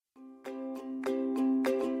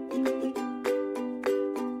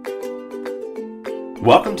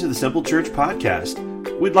Welcome to the Simple Church Podcast.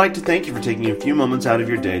 We'd like to thank you for taking a few moments out of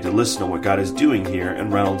your day to listen to what God is doing here in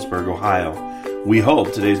Reynoldsburg, Ohio. We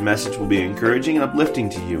hope today's message will be encouraging and uplifting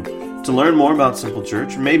to you. To learn more about Simple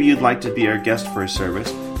Church, or maybe you'd like to be our guest for a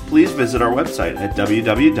service, please visit our website at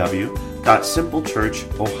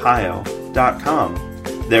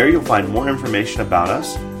www.simplechurchohio.com. There you'll find more information about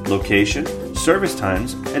us, location, service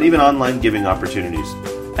times, and even online giving opportunities.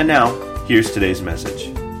 And now, here's today's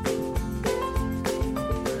message.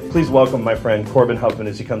 Please welcome my friend Corbin Huffman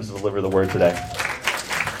as he comes to deliver the word today.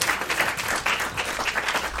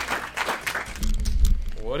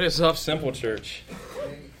 What is up, Simple Church?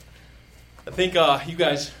 I think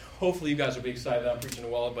hopefully you guys will be excited that I'm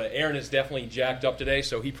preaching well, but Aaron is definitely jacked up today,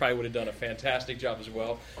 so he probably would have done a fantastic job as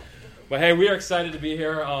well. But hey, we are excited to be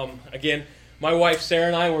here. Again, my wife Sarah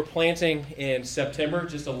and I were planting in September,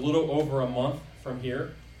 just a little over a month from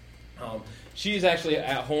here. She's actually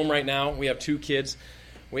at home right now. We have 2 kids.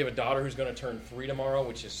 We have a daughter who's going to turn 3 tomorrow,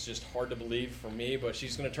 which is just hard to believe for me, but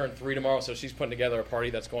she's going to turn 3 tomorrow, so she's putting together a party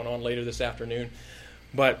that's going on later this afternoon.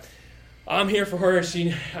 But I'm here for her.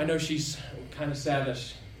 I know she's kind of sad that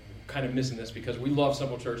she's kind of missing this because we love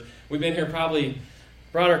Simple Church. We've been here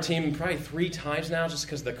brought our team 3 times now just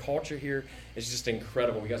because the culture here is just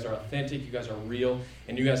incredible. You guys are authentic, you guys are real,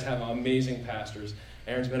 and you guys have amazing pastors.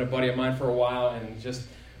 Aaron's been a buddy of mine for a while, and just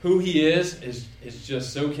who he is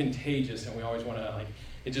just so contagious, and we always want to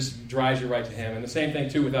it just drives you right to him. And the same thing,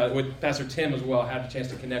 too, with Pastor Tim as well. I had a chance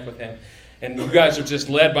to connect with him. And you guys are just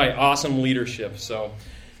led by awesome leadership. So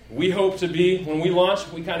we hope to be, when we launch,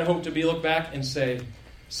 we kind of hope to look back and say,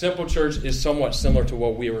 Simple Church is somewhat similar to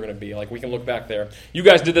what we were going to be. We can look back there. You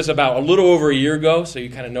guys did this about a little over a year ago, so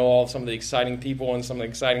you kind of know some of the exciting people and some of the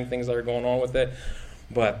exciting things that are going on with it.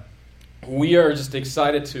 But we are just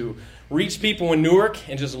excited to reach people in Newark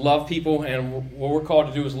and just love people, and what we're called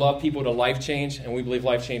to do is love people to LifeChange, and we believe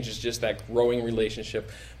LifeChange is just that growing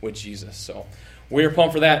relationship with Jesus. So we're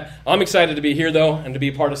pumped for that. I'm excited to be here, though, and to be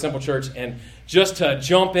a part of Simple Church, and just to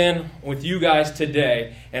jump in with you guys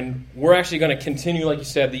today, and we're actually going to continue, like you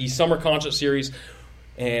said, the Summer Concert Series,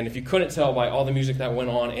 and if you couldn't tell by all the music that went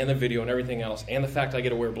on, and the video, and everything else, and the fact I get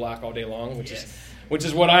to wear black all day long, which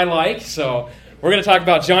is what I like, so we're going to talk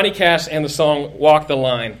about Johnny Cash and the song Walk the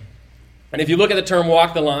Line. And if you look at the term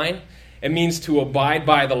walk the line, it means to abide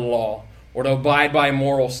by the law or to abide by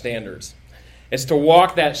moral standards. It's to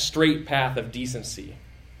walk that straight path of decency,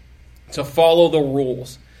 to follow the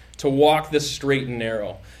rules, to walk this straight and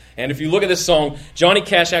narrow. And if you look at this song, Johnny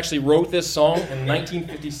Cash actually wrote this song in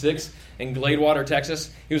 1956 in Gladewater,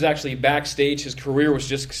 Texas. He was actually backstage. His career was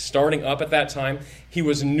just starting up at that time. He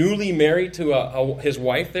was newly married to his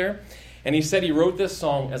wife there. And he said he wrote this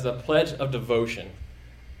song as a pledge of devotion.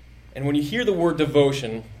 And when you hear the word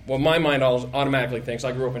devotion, well, my mind automatically thinks,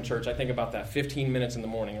 I grew up in church, I think about that 15 minutes in the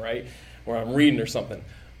morning, right, where I'm reading or something.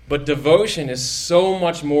 But devotion is so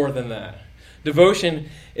much more than that. Devotion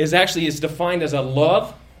is defined as a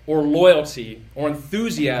love or loyalty or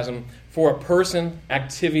enthusiasm for a person,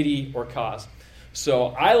 activity, or cause. So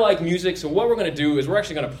I like music, so what we're going to do is we're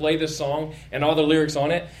actually going to play this song and all the lyrics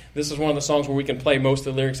on it. This is one of the songs where we can play most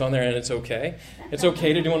of the lyrics on there, and it's okay. It's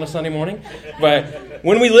okay to do on a Sunday morning. But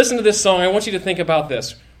when we listen to this song, I want you to think about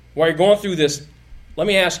this. While you're going through this, let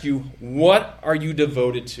me ask you, what are you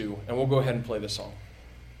devoted to? And we'll go ahead and play this song.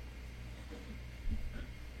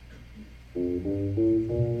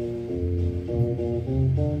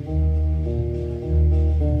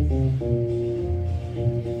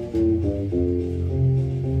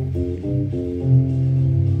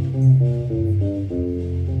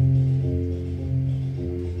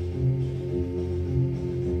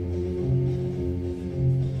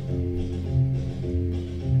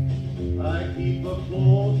 Keep a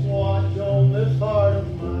close watch on this heart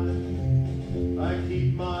of mine. I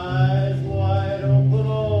keep my eyes wide open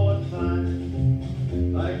all the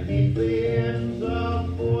time. I keep the ends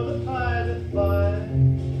out for the tide that's by.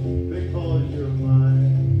 Because you're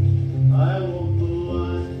mine, I walk the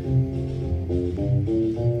line.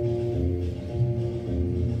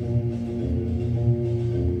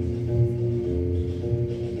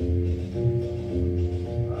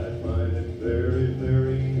 I find it very,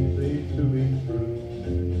 very easy to be true.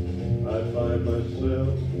 I find myself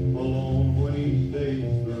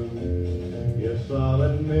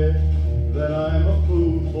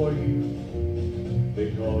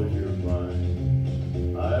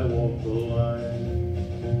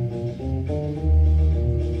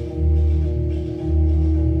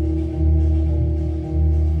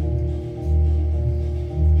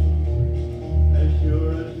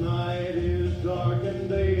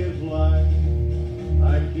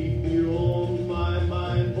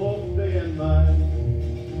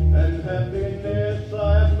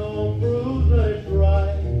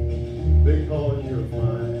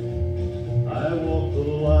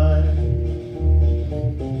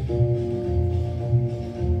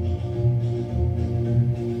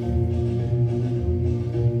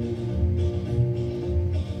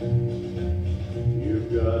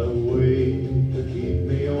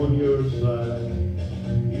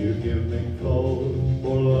give me cause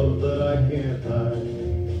for love that I can't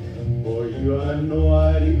hide. For you I know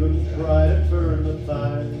I'd even try to turn the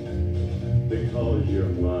tide. Because you're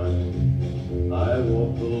mine, I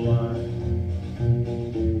walk the line.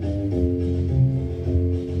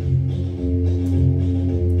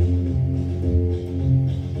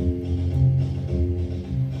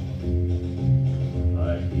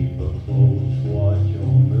 I keep a close watch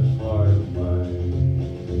on this heart of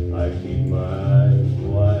mine. I keep my eyes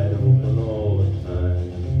wide open all the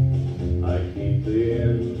time. I keep the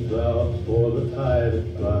ends out for the tide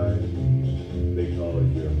that binds. Because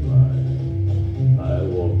you're mine, I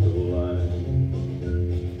walk the line.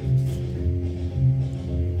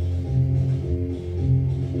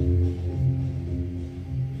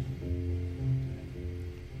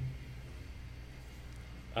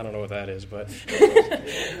 I don't know what that is, but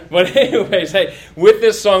but anyways, hey, with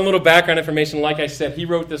this song, little background information, like I said, he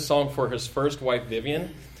wrote this song for his first wife,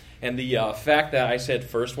 Vivian, and the fact that I said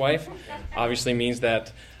first wife obviously means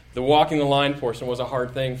that the walking the line portion was a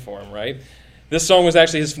hard thing for him, right? This song was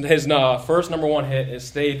actually his first number one hit. It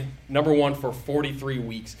stayed number one for 43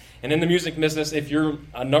 weeks. And in the music business, if your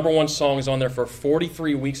number one song is on there for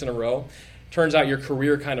 43 weeks in a row, turns out your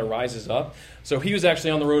career kind of rises up. So he was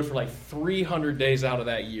actually on the road for like 300 days out of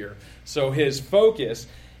that year. So his focus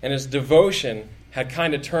and his devotion had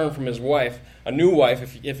kind of turned from his wife, a new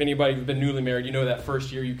wife. If anybody who's been newly married, you know that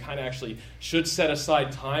first year you kind of actually should set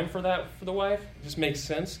aside time for that for the wife. It just makes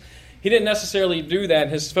sense. He didn't necessarily do that.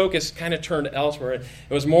 His focus kind of turned elsewhere. It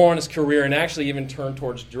was more on his career and actually even turned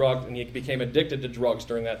towards drugs, and he became addicted to drugs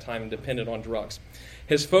during that time and depended on drugs.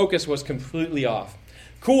 His focus was completely off.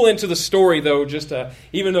 Cool into the story, though,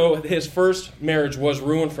 even though his first marriage was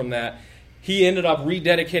ruined from that, he ended up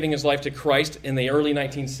rededicating his life to Christ in the early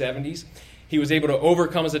 1970s. He was able to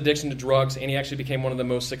overcome his addiction to drugs, and he actually became one of the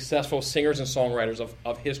most successful singers and songwriters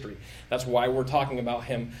of history. That's why we're talking about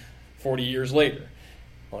him 40 years later,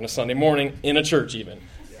 on a Sunday morning, in a church even.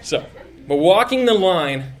 But walking the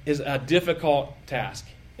line is a difficult task,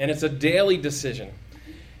 and it's a daily decision.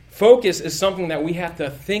 Focus is something that we have to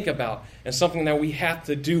think about and something that we have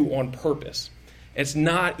to do on purpose. It's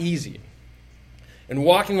not easy. And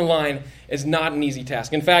walking the line is not an easy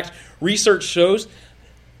task. In fact, research shows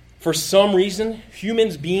for some reason,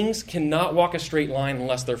 human beings cannot walk a straight line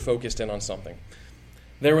unless they're focused in on something.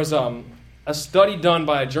 There was a study done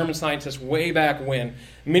by a German scientist way back when,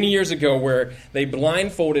 many years ago, where they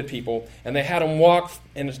blindfolded people and they had them walk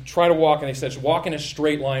and try to walk, and they said, walk in a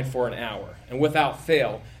straight line for an hour. And without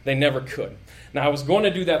fail, they never could. Now, I was going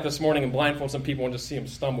to do that this morning and blindfold some people and just see them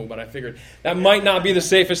stumble, but I figured that might not be the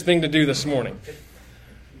safest thing to do this morning.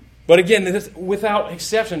 But again, without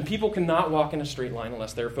exception, people cannot walk in a straight line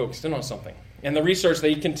unless they're focused in on something. And the research,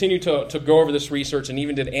 they continued to go over this research and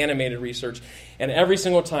even did animated research. And every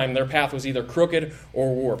single time, their path was either crooked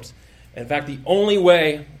or warped. In fact, the only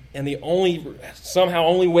way, and the only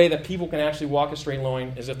way that people can actually walk a straight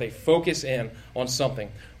line is if they focus in on something,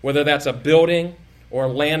 whether that's a building or a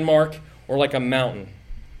landmark or like a mountain.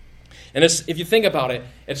 And if you think about it,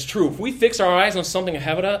 it's true. If we fix our eyes on something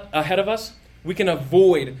ahead of us, we can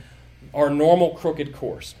avoid our normal crooked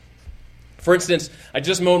course. For instance, I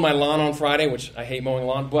just mowed my lawn on Friday, which I hate mowing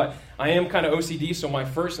lawn, but I am kind of OCD, so my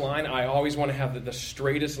first line, I always want to have the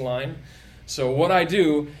straightest line. So what I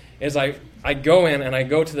do is I go in and I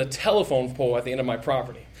go to the telephone pole at the end of my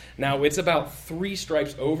property. Now, it's about 3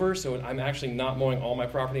 stripes over, so I'm actually not mowing all my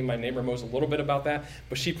property. My neighbor mows a little bit about that,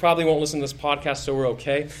 but she probably won't listen to this podcast, so we're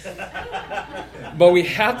okay. But we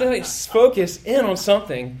have to focus in on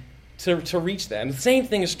something to reach that. And the same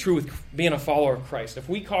thing is true with being a follower of Christ. If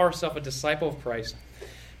we call ourselves a disciple of Christ,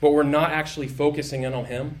 but we're not actually focusing in on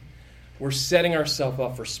Him, we're setting ourselves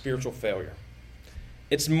up for spiritual failure.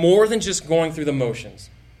 It's more than just going through the motions.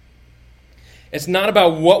 It's not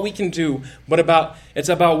about what we can do, but it's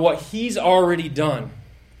about what He's already done.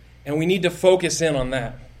 And we need to focus in on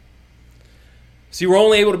that. See, we're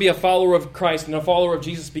only able to be a follower of Christ and a follower of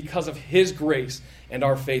Jesus because of His grace and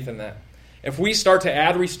our faith in that. If we start to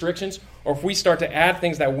add restrictions, or if we start to add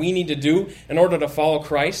things that we need to do in order to follow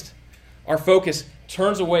Christ, our focus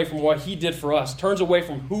turns away from what He did for us, turns away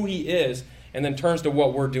from who He is, and then turns to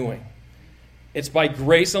what we're doing. It's by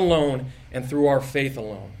grace alone and through our faith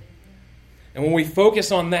alone. And when we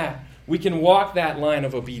focus on that, we can walk that line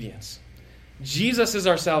of obedience. Jesus is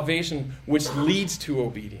our salvation, which leads to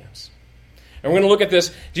obedience. And we're going to look at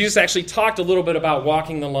this. Jesus actually talked a little bit about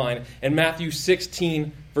walking the line in Matthew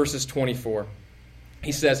 16, verses 24.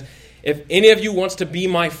 He says, "If any of you wants to be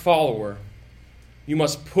my follower, you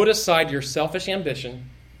must put aside your selfish ambition,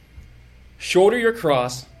 shoulder your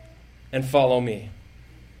cross, and follow me."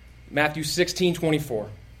 Matthew 16, 24.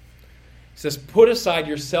 says, put aside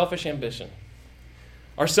your selfish ambition.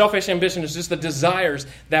 Our selfish ambition is just the desires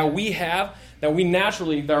that we have, that we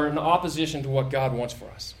naturally are in opposition to what God wants for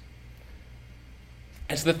us.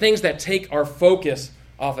 It's the things that take our focus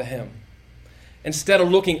off of Him. Instead of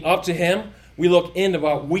looking up to Him, we look into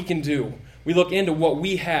what we can do. We look into what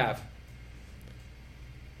we have.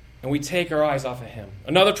 And we take our eyes off of Him.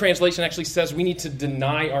 Another translation actually says we need to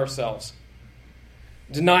deny ourselves.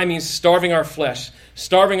 Deny means starving our flesh,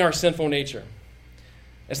 starving our sinful nature.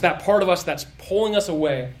 It's that part of us that's pulling us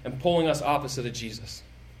away and pulling us opposite of Jesus.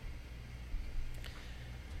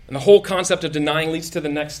 And the whole concept of denying leads to the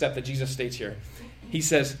next step that Jesus states here. He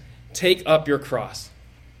says, take up your cross.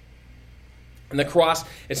 And the cross,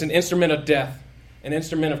 it's an instrument of death, an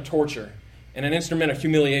instrument of torture, and an instrument of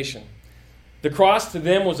humiliation. The cross to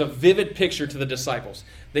them was a vivid picture to the disciples.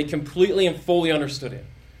 They completely and fully understood it.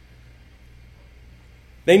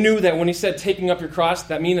 They knew that when he said taking up your cross,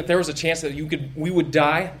 that meant that there was a chance that we would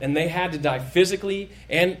die, and they had to die physically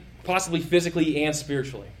and possibly physically and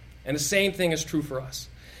spiritually. And the same thing is true for us.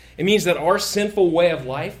 It means that our sinful way of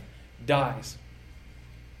life dies,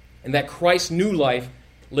 and that Christ's new life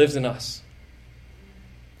lives in us.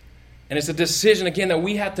 And it's a decision, again, that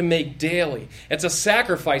we have to make daily. It's a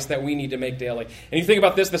sacrifice that we need to make daily. And you think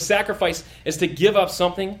about this, the sacrifice is to give up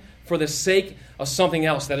something for the sake of something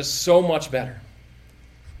else that is so much better.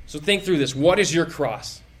 So think through this. What is your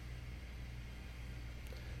cross?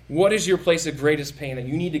 What is your place of greatest pain that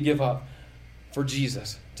you need to give up for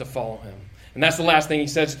Jesus to follow Him? And that's the last thing he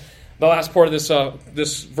says. The last part of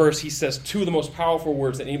this verse, he says two of the most powerful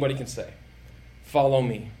words that anybody can say. Follow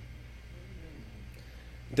me.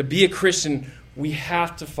 To be a Christian, we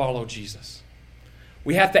have to follow Jesus.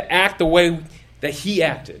 We have to act the way that He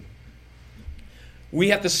acted. We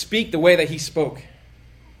have to speak the way that He spoke.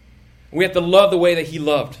 We have to love the way that He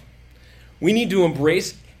loved. We need to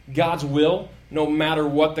embrace God's will no matter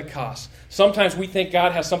what the cost. Sometimes we think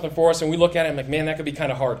God has something for us and we look at it and like, man, that could be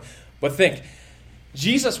kind of hard. But think,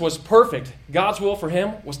 Jesus was perfect. God's will for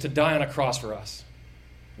Him was to die on a cross for us.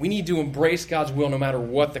 We need to embrace God's will no matter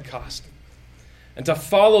what the cost. And to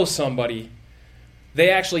follow somebody, they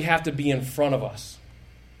actually have to be in front of us.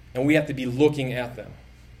 And we have to be looking at them.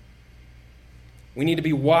 We need to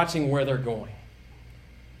be watching where they're going.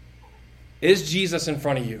 Is Jesus in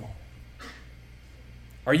front of you?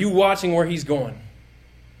 Are you watching where He's going?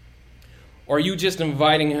 Or are you just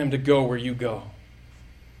inviting Him to go where you go?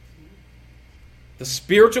 The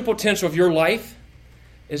spiritual potential of your life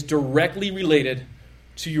is directly related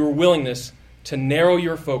to your willingness to narrow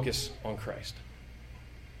your focus on Christ.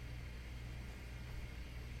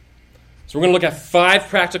 So we're going to look at 5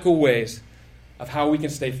 practical ways of how we can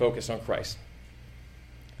stay focused on Christ.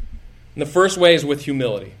 And the first way is with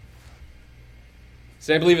humility.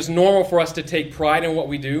 So I believe it's normal for us to take pride in what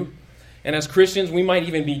we do. And as Christians, we might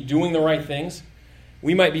even be doing the right things.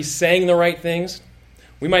 We might be saying the right things.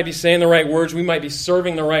 We might be saying the right words. We might be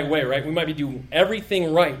serving the right way, right? We might be doing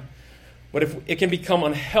everything right. But if it can become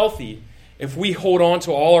unhealthy if we hold on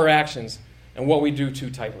to all our actions and what we do too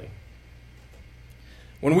tightly.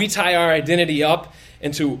 When we tie our identity up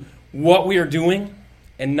into what we are doing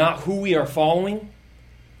and not who we are following,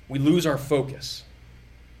 we lose our focus.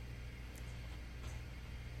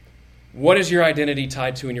 What is your identity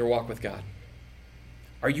tied to in your walk with God?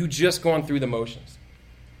 Are you just going through the motions?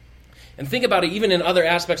 And think about it even in other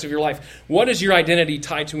aspects of your life. What is your identity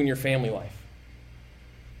tied to in your family life?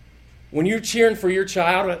 When you're cheering for your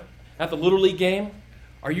child at the Little League game,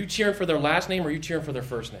 are you cheering for their last name or are you cheering for their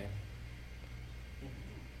first name?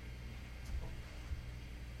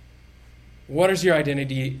 What is your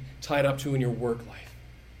identity tied up to in your work life?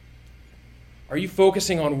 Are you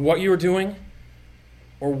focusing on what you're doing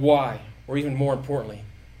or why? Or even more importantly,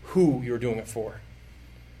 who you're doing it for?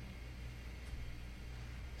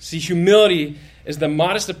 See, humility is the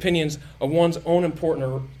modest opinions of one's own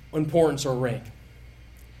importance or rank.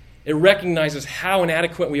 It recognizes how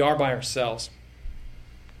inadequate we are by ourselves.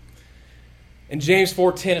 In James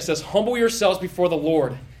 4:10, it says, humble yourselves before the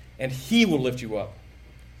Lord, and He will lift you up.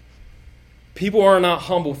 People who are not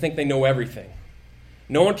humble think they know everything.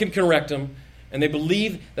 No one can correct them, and they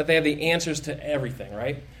believe that they have the answers to everything,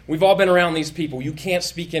 right? We've all been around these people. You can't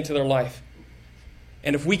speak into their life.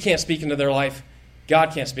 And if we can't speak into their life,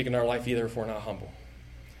 God can't speak into our life either if we're not humble.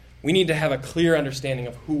 We need to have a clear understanding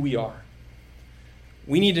of who we are.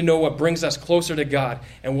 We need to know what brings us closer to God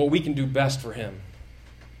and what we can do best for Him.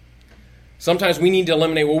 Sometimes we need to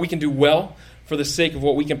eliminate what we can do well for the sake of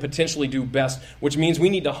what we can potentially do best, which means we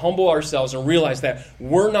need to humble ourselves and realize that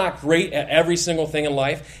we're not great at every single thing in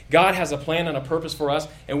life. God has a plan and a purpose for us,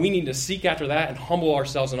 and we need to seek after that and humble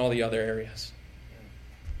ourselves in all the other areas.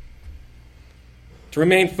 To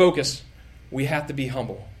remain focused, we have to be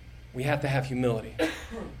humble. We have to have humility.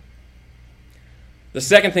 The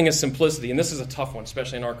second thing is simplicity, and this is a tough one,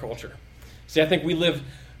 especially in our culture. See, I think we live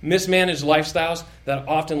mismanaged lifestyles that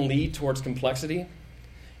often lead towards complexity,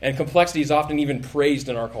 and complexity is often even praised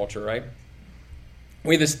in our culture, right?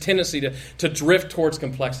 We have this tendency to drift towards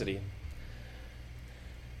complexity.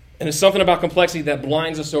 And it's something about complexity that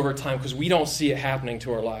blinds us over time because we don't see it happening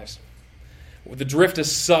to our lives. The drift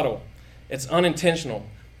is subtle. It's unintentional.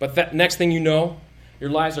 But that next thing you know, your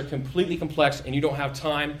lives are completely complex and you don't have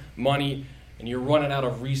time, money, and you're running out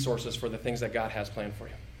of resources for the things that God has planned for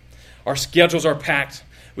you. Our schedules are packed.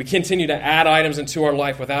 We continue to add items into our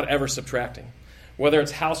life without ever subtracting. Whether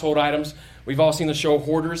it's household items, we've all seen the show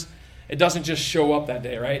Hoarders. It doesn't just show up that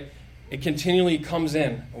day, right? It continually comes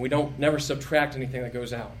in, and we don't never subtract anything that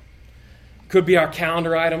goes out. It could be our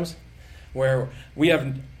calendar items, where we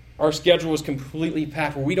have our schedule is completely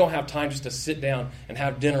packed, where we don't have time just to sit down and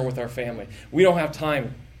have dinner with our family. We don't have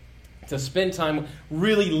time to spend time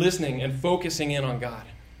really listening and focusing in on God.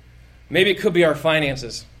 Maybe it could be our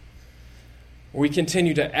finances, where we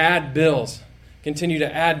continue to add bills, continue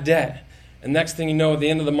to add debt, and next thing you know, at the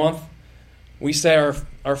end of the month, we say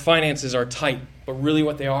our finances are tight, but really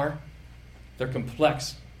what they are, they're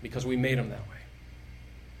complex because we made them that way.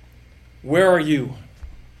 Where are you?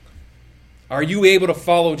 Are you able to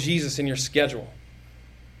follow Jesus in your schedule?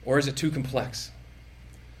 Or is it too complex?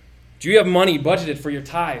 Do you have money budgeted for your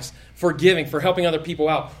tithes, for giving, for helping other people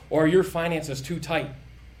out? Or are your finances too tight?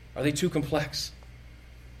 Are they too complex?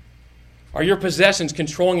 Are your possessions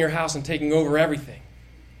controlling your house and taking over everything?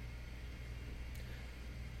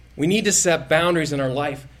 We need to set boundaries in our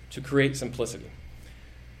life to create simplicity.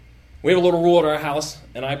 We have a little rule at our house,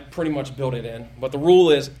 and I pretty much built it in. But the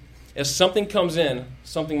rule is, if something comes in,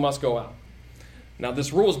 something must go out. Now,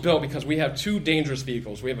 this rule is built because we have two dangerous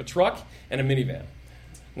vehicles. We have a truck and a minivan.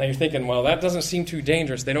 Now, you're thinking, well, that doesn't seem too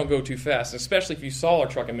dangerous. They don't go too fast, especially if you saw our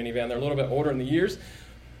truck and minivan. They're a little bit older in the years.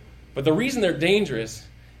 But the reason they're dangerous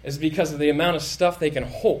is because of the amount of stuff they can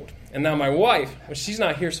hold. And now my wife, well, she's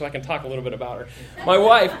not here, so I can talk a little bit about her. My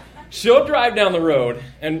wife, she'll drive down the road,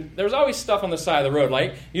 and there's always stuff on the side of the road.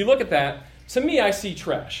 Like, you look at that, to me, I see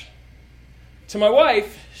trash. To my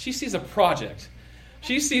wife, she sees a project.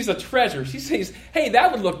 She sees a treasure. She sees, hey,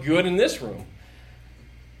 that would look good in this room.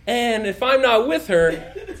 And if I'm not with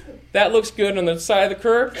her, that looks good on the side of the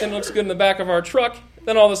curb, then it looks good in the back of our truck,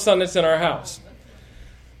 then all of a sudden it's in our house.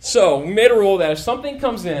 So we made a rule that if something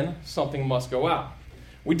comes in, something must go out.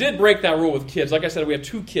 We did break that rule with kids. Like I said, we have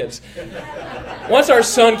 2 kids. Once our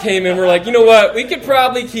son came in, we're like, you know what? We could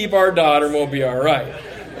probably keep our daughter and we'll be all right.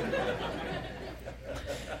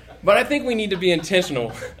 But I think we need to be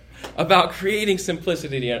intentional about creating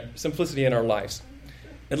simplicity in our lives.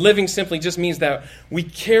 And living simply just means that we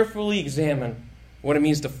carefully examine what it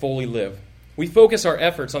means to fully live. We focus our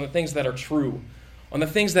efforts on the things that are true, on the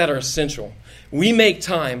things that are essential. We make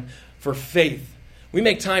time for faith. We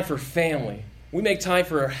make time for family. We make time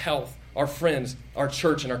for our health, our friends, our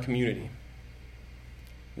church, and our community.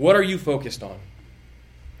 What are you focused on?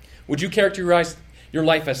 Would you characterize your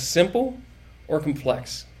life as simple or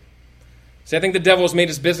complex? See, I think the devil has made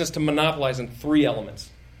his business to monopolize in 3 elements: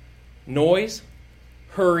 noise,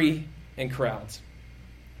 hurry, and crowds.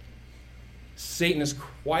 Satan is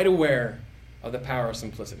quite aware of the power of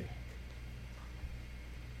simplicity.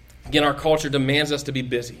 Again, our culture demands us to be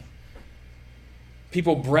busy.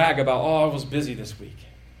 People brag about, I was busy this week.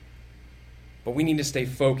 But we need to stay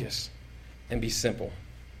focused and be simple.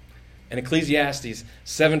 And Ecclesiastes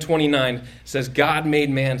 7:29 says, God made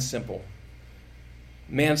man simple.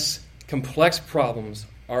 Man's complex problems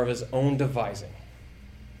are of his own devising.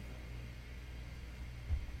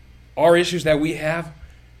 Our issues that we have,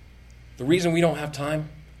 the reason we don't have time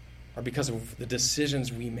are because of the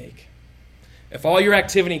decisions we make. If all your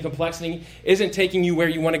activity and complexity isn't taking you where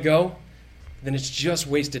you want to go, then it's just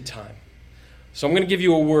wasted time. So I'm going to give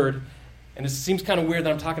you a word, and it seems kind of weird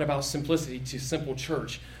that I'm talking about simplicity to simple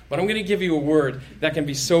church, but I'm going to give you a word that can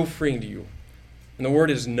be so freeing to you. And the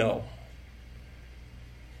word is no.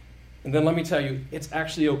 And then let me tell you, it's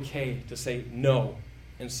actually okay to say no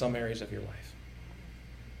in some areas of your life.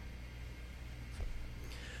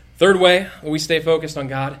 Third way that we stay focused on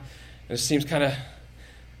God, and it seems kind of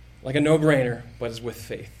like a no-brainer, but is with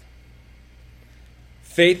faith.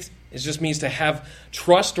 Faith just means to have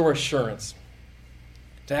trust or assurance,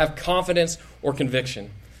 to have confidence or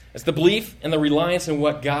conviction. It's the belief and the reliance in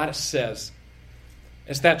what God says.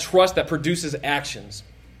 It's that trust that produces actions.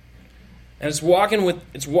 And it's walking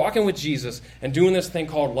with Jesus and doing this thing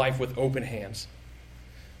called life with open hands.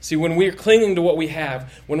 See, when we're clinging to what we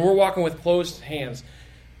have, when we're walking with closed hands,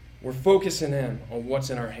 We're focusing in on what's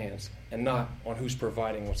in our hands and not on who's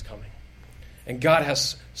providing what's coming. And God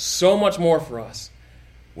has so much more for us.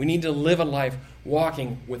 We need to live a life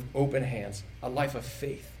walking with open hands, a life of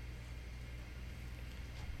faith.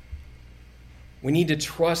 We need to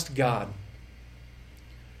trust God,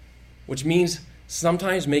 which means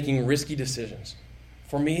sometimes making risky decisions.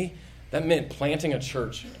 For me, that meant planting a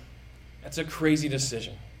church. That's a crazy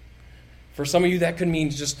decision. For some of you, that could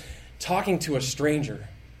mean just talking to a stranger.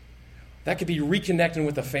 That could be reconnecting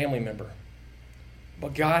with a family member.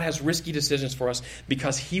 But God has risky decisions for us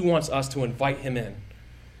because He wants us to invite Him in.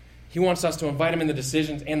 He wants us to invite Him in the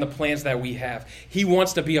decisions and the plans that we have. He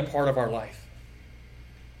wants to be a part of our life.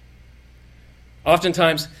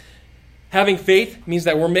 Oftentimes, having faith means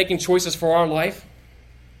that we're making choices for our life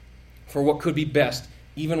for what could be best,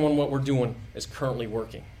 even when what we're doing is currently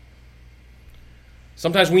working.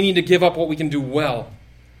 Sometimes we need to give up what we can do well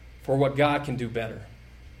for what God can do better.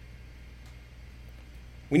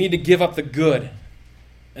 We need to give up the good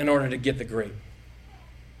in order to get the great.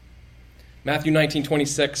 Matthew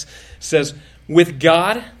 19:26 says, "With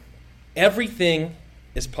God, everything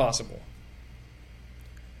is possible."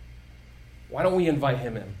 Why don't we invite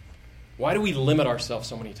Him in? Why do we limit ourselves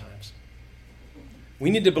so many times? We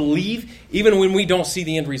need to believe even when we don't see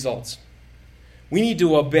the end results. We need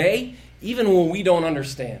to obey even when we don't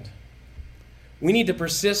understand. We need to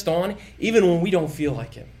persist on even when we don't feel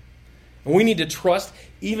like it. And we need to trust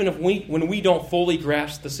even when we don't fully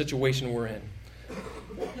grasp the situation we're in.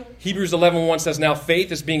 Hebrews 11:1 says, "Now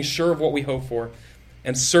faith is being sure of what we hope for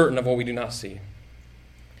and certain of what we do not see."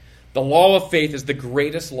 The law of faith is the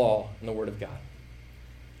greatest law in the Word of God.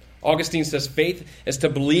 Augustine says, "Faith is to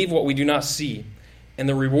believe what we do not see, and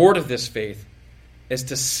the reward of this faith is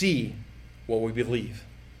to see what we believe."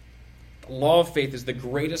 The law of faith is the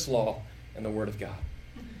greatest law in the Word of God.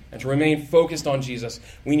 And to remain focused on Jesus,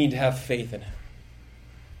 we need to have faith in Him.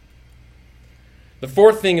 The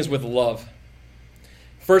fourth thing is with love.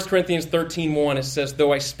 1 Corinthians 13:1, it says,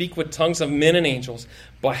 "Though I speak with tongues of men and angels,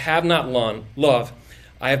 but have not love,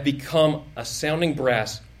 I have become a sounding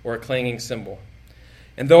brass or a clanging cymbal.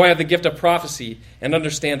 And though I have the gift of prophecy and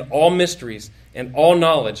understand all mysteries and all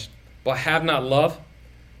knowledge, but have not love,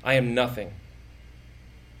 I am nothing."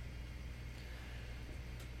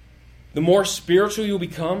 The more spiritual you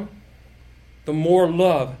become, the more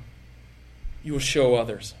love you will show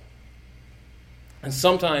others. And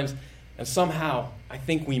sometimes, and somehow, I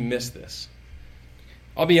think we miss this.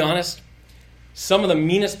 I'll be honest, some of the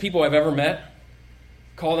meanest people I've ever met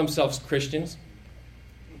call themselves Christians.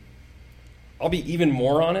 I'll be even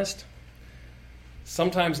more honest.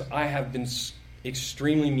 Sometimes I have been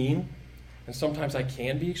extremely mean, and sometimes I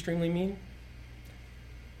can be extremely mean.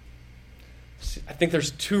 I think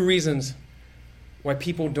there's two reasons why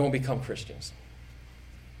people don't become Christians.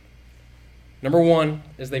 Number one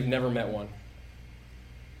is they've never met one.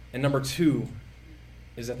 And number two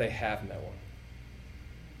is that they have met one.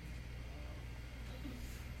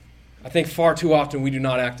 I think far too often we do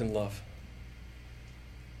not act in love.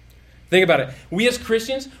 Think about it. We as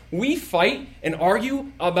Christians, we fight and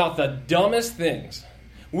argue about the dumbest things.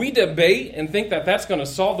 We debate and think that that's going to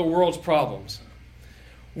solve the world's problems.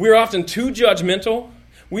 We're often too judgmental.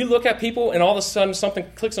 We look at people and all of a sudden something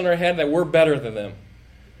clicks on our head that we're better than them.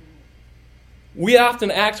 We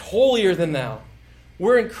often act holier than thou.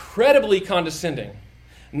 We're incredibly condescending.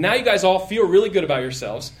 Now you guys all feel really good about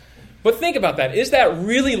yourselves. But think about that. Is that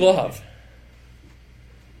really love?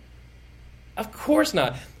 Of course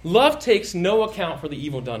not. Love takes no account for the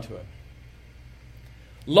evil done to it.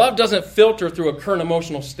 Love doesn't filter through a current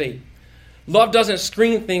emotional state. Love doesn't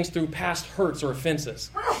screen things through past hurts or offenses.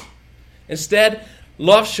 Instead,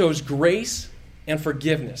 love shows grace and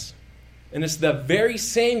forgiveness. And it's the very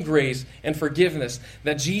same grace and forgiveness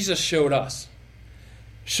that Jesus showed us.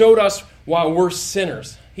 Showed us while we're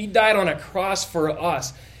sinners. He died on a cross for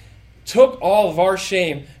us. Took all of our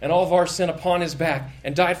shame and all of our sin upon His back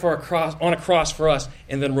and died on a cross for us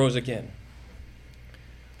and then rose again.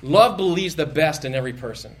 Love believes the best in every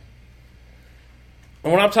person.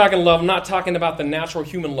 And when I'm talking love, I'm not talking about the natural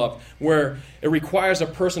human love where it requires a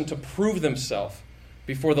person to prove themselves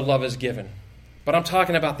before the love is given. But I'm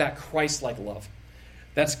talking about that Christ-like love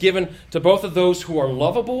that's given to both of those who are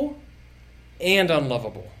lovable and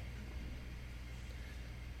unlovable.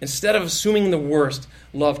 Instead of assuming the worst,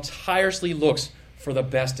 love tirelessly looks for the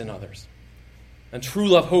best in others. And true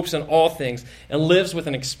love hopes in all things and lives with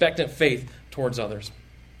an expectant faith towards others.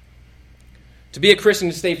 To be a Christian,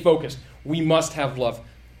 to stay focused, we must have love.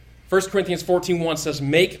 1 Corinthians 14:1 says,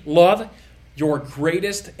 "Make love your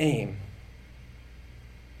greatest aim."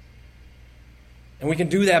 And we can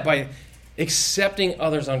do that by accepting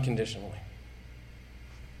others unconditionally,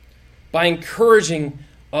 by encouraging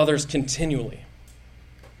others continually,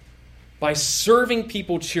 by serving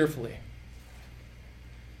people cheerfully,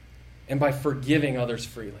 and by forgiving others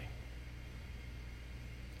freely.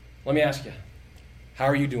 Let me ask you, how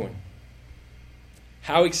are you doing?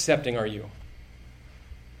 How accepting are you?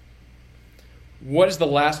 What is the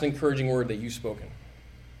last encouraging word that you've spoken?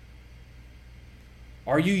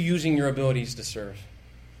 Are you using your abilities to serve?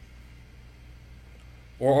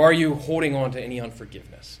 Or are you holding on to any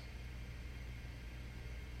unforgiveness?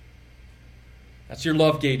 That's your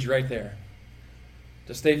love gauge right there.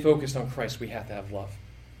 To stay focused on Christ, we have to have love.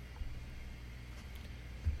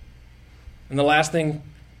 And the last thing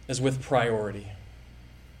is with priority.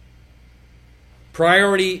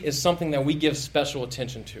 Priority is something that we give special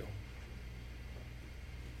attention to.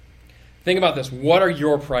 Think about this. What are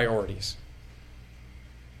your priorities?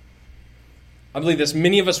 I believe this.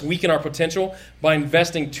 Many of us weaken our potential by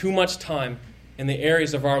investing too much time in the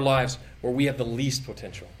areas of our lives where we have the least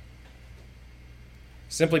potential.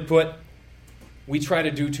 Simply put, we try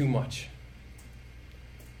to do too much.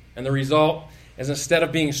 And the result is instead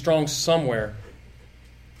of being strong somewhere,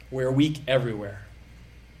 we're weak everywhere.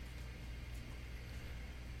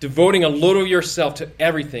 Devoting a little of yourself to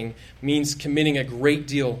everything means committing a great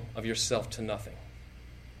deal of yourself to nothing.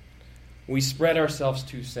 We spread ourselves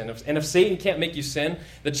to sin. And if Satan can't make you sin,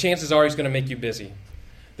 the chances are he's going to make you busy.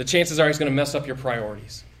 The chances are he's going to mess up your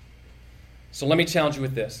priorities. So let me challenge you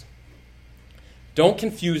with this. Don't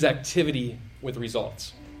confuse activity with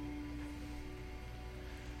results.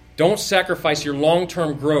 Don't sacrifice your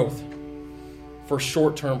long-term growth for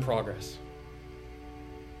short-term progress.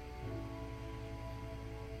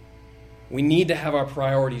 We need to have our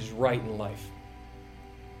priorities right in life.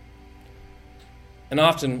 And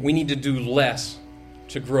often, we need to do less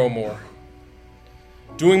to grow more.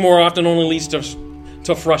 Doing more often only leads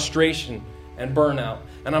to frustration and burnout.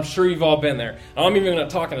 And I'm sure you've all been there. I'm even going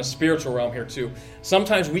to talk in a spiritual realm here too.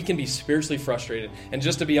 Sometimes we can be spiritually frustrated. And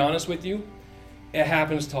just to be honest with you, it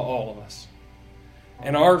happens to all of us.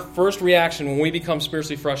 And our first reaction when we become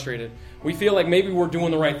spiritually frustrated, we feel like maybe we're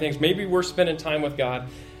doing the right things. Maybe we're spending time with God.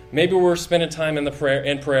 Maybe we're spending time in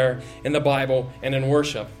prayer, in the Bible, and in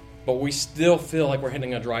worship. But we still feel like we're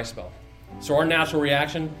hitting a dry spell. So our natural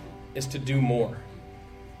reaction is to do more.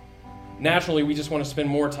 Naturally, we just want to spend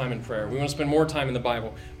more time in prayer. We want to spend more time in the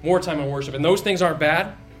Bible, more time in worship. And those things aren't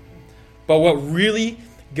bad. But what really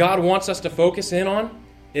God wants us to focus in on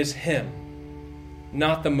is Him,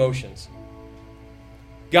 not the motions.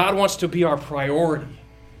 God wants to be our priority,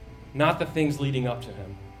 not the things leading up to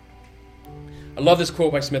Him. I love this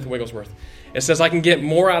quote by Smith Wigglesworth. It says, "I can get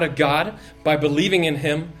more out of God by believing in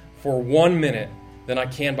Him for 1 minute than I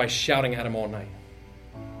can by shouting at Him all night."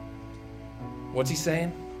 What's he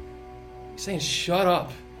saying? He's saying, shut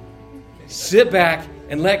up. Sit back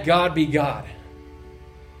and let God be God.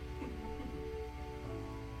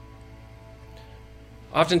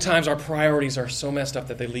 Oftentimes our priorities are so messed up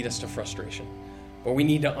that they lead us to frustration. But we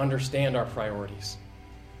need to understand our priorities.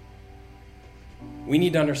 We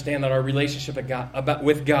need to understand that our relationship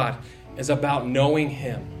with God is about knowing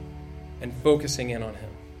Him and focusing in on Him.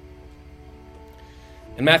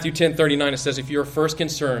 In Matthew 10:39, it says, "If your first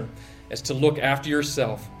concern is to look after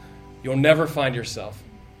yourself, you'll never find yourself.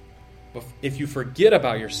 But if you forget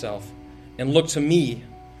about yourself and look to me,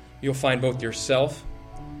 you'll find both yourself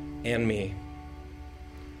and me."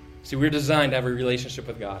 See, we're designed to have a relationship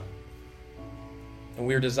with God. And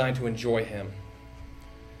we're designed to enjoy Him.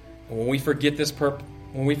 And when we forget this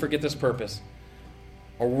purpose,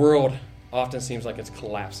 our world often seems like it's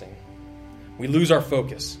collapsing. We lose our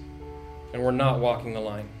focus, and we're not walking the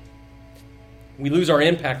line. We lose our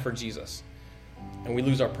impact for Jesus, and we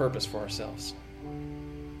lose our purpose for ourselves.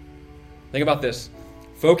 Think about this.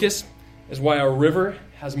 Focus is why a river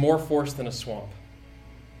has more force than a swamp.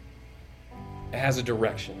 It has a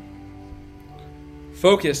direction.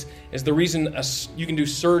 Focus is the reason you can do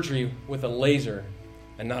surgery with a laser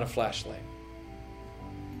and not a flashlight.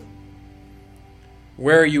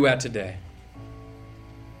 Where are you at today?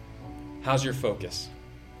 How's your focus?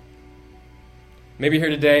 Maybe you're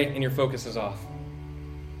here today and your focus is off.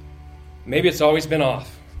 Maybe it's always been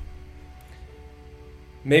off.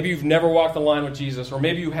 Maybe you've never walked the line with Jesus, or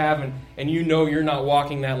maybe you haven't and you know you're not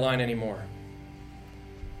walking that line anymore.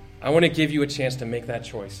 I want to give you a chance to make that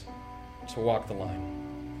choice, to walk the line.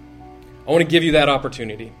 I want to give you that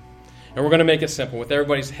opportunity. And we're going to make it simple, with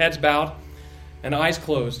everybody's heads bowed and eyes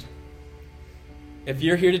closed. If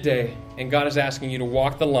you're here today and God is asking you to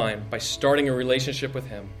walk the line by starting a relationship with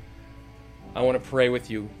Him, I want to pray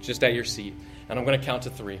with you just at your seat. And I'm going to count to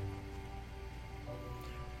 3.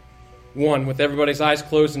 1, with everybody's eyes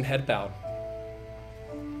closed and head bowed.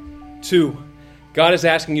 2, God is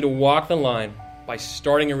asking you to walk the line by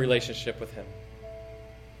starting a relationship with Him.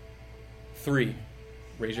 3,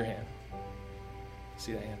 raise your hand.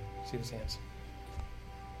 See that hand? See those hands?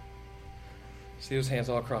 See those hands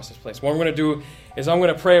all across this place. What we're going to do is I'm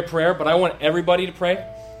going to pray a prayer, but I want everybody to pray.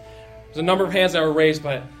 There's a number of hands that were raised,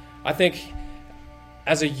 but I think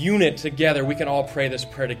as a unit together, we can all pray this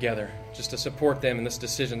prayer together just to support them in this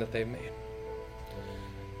decision that they've made.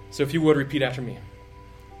 So if you would, repeat after me.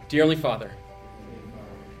 Dearly Father,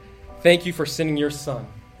 thank you for sending your Son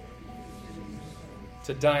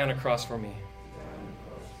to die on a cross for me.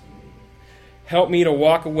 Help me to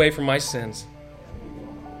walk away from my sins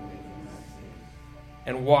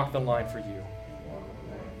and walk the line for you.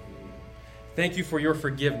 Thank you for your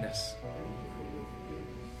forgiveness.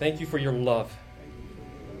 Thank you for your love.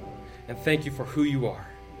 And thank you for who you are.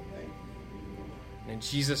 And in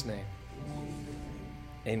Jesus' name,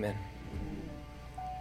 amen.